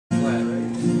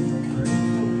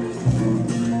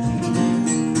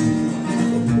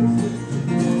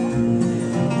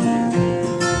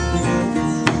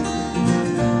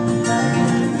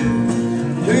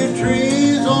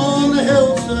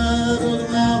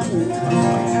resting,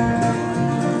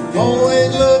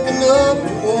 always looking up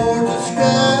toward the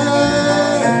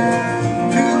sky.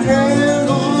 Two graves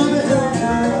on the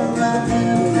hillside right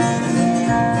here.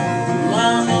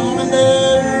 My mom and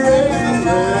dad are resting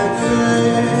there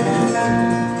today.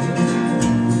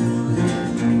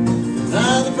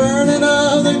 Now the burning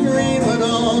of the greenwood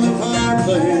on the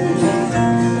fireplace,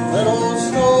 that old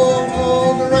stove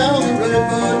falls around the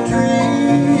redbud tree.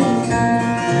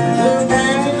 The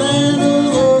branches and the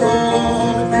laurel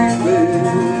on the creek bed,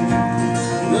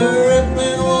 the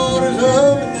rippling waters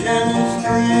of a gentle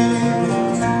stream.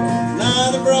 Now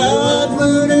the bright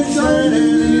moon is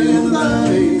shining in the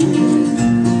valley,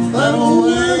 that old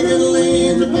wagon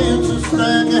leans against a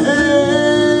stack of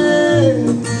hay.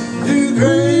 Two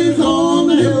graves on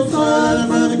the hillside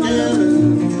by the cabin,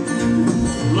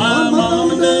 my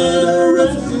mom and dad are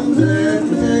resting there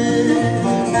today.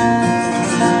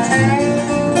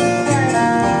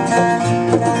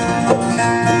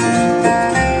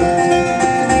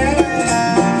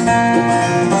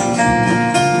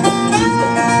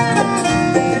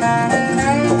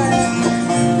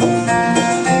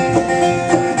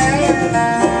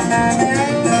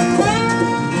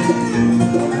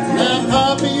 Now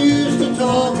Papa used to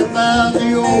talk about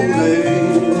the old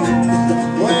days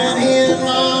when he and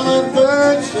Mama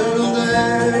first settled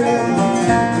there.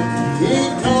 He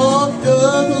talked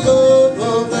of the love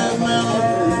of that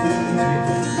mountain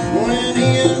when he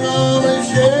and Mama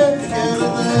shared together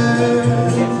there.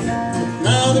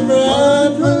 Now the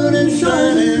bright moon is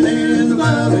shining in the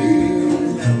valley,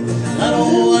 that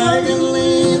old wagon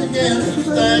leans against a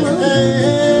stack of hay.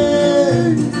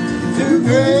 Two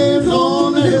graves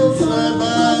on the hillside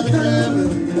by the cabin,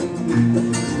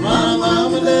 my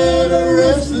mom and dad are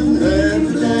resting there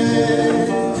today.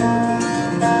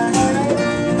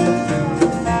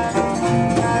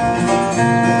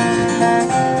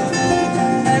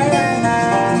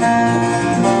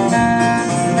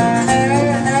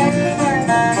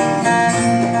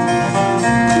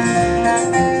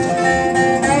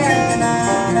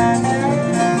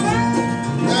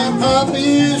 Now Papa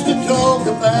used to talk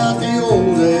about the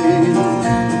old days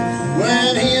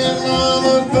when he and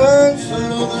Mama first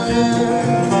settled there.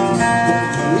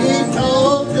 He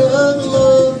talked of the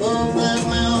love of that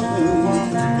mountain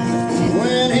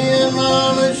when he and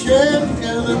Mama shared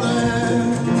together there.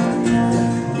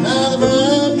 Now the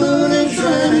bright moon is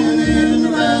shining in the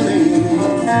valley,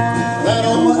 that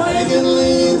old wagon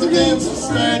leans against a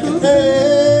stack of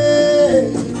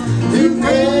hay. Two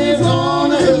graves on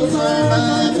the hillside by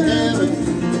the cabin,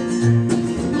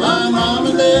 my mom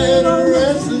and dad are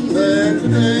resting there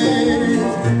today.